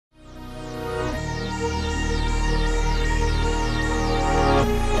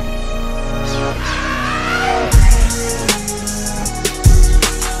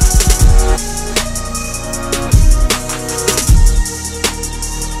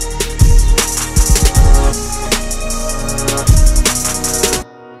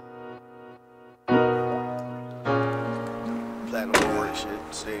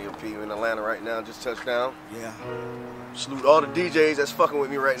touchdown, just touchdown. Yeah. Salute all the DJs that's fucking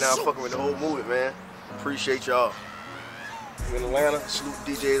with me right now, fucking with the whole movement, man. Appreciate y'all. We in Atlanta, salute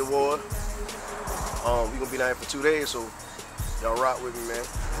DJ Award. We gonna be down here for 2 days, so y'all rock with me, man.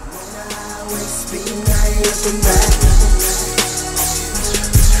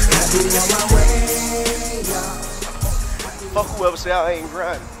 Fuck whoever say I ain't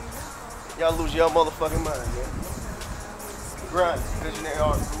grinding. Y'all lose your motherfucking mind, man. Grind, visionary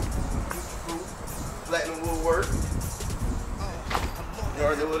art group, platinum woodwork. You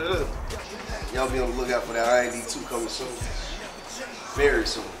already know what it is. Y'all be on the lookout for that IND2 coming soon. Very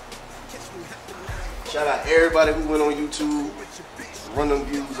soon. Shout out everybody who went on YouTube. Run them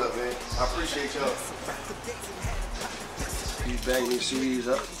views up, man. I appreciate y'all. Keep banging these CDs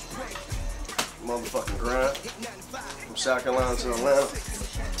up. Motherfucking grind. From South Carolina to Atlanta.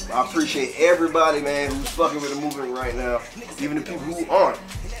 I appreciate everybody, man, who's fucking with the movement right now. Even the people who aren't.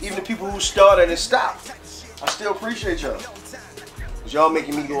 Even the people who started and stopped. I still appreciate y'all. Cause y'all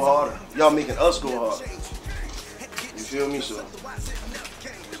making me go harder. Y'all making us go harder. You feel me? So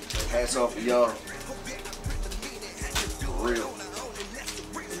hats off to y'all. For real.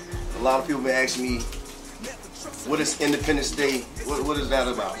 A lot of people been asking me, what is Independence Day? What is that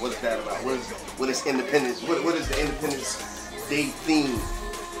about? What is that about? What is Independence? What is the Independence Day theme?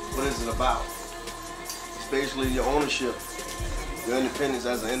 What is it about? It's basically your ownership, your independence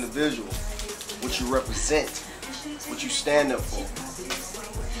as an individual, what you represent, what you stand up for.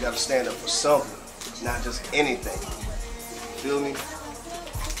 You gotta stand up for something, not just anything. Feel me?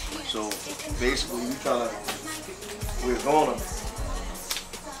 So basically we're gonna,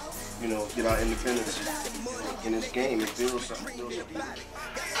 get our independence in this game and build something.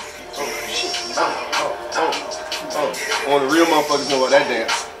 Oh shit. Oh. On the real motherfuckers know about that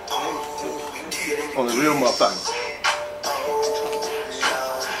dance. On the real motherfuckers.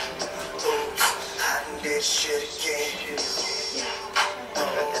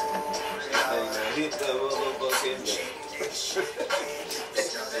 Hit that motherfucker.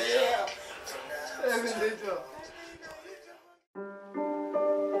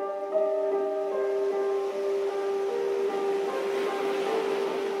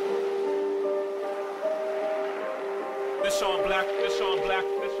 This on black, this on black,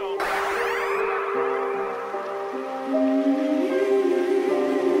 this on black.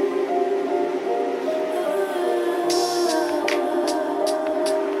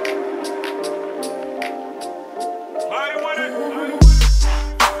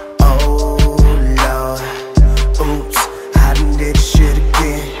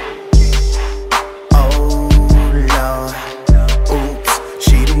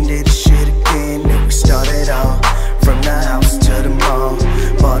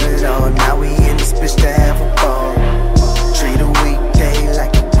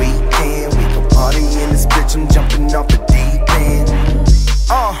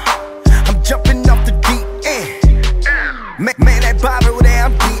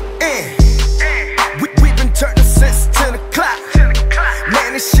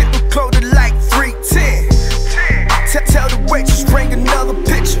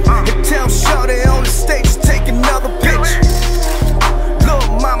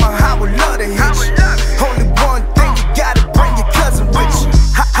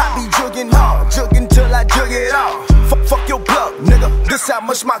 How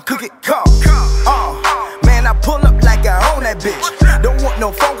much my cookie cost? Man, I pull up like I own that bitch. Don't want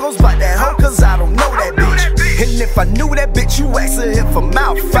no phone calls about that hoe, cause I don't know that bitch. And if I knew that bitch, you ask her if I'm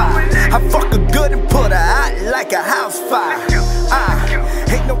out fire. I fuck her good and put her out like a house fire.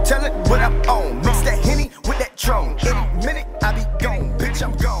 Ain't no telling what I'm on.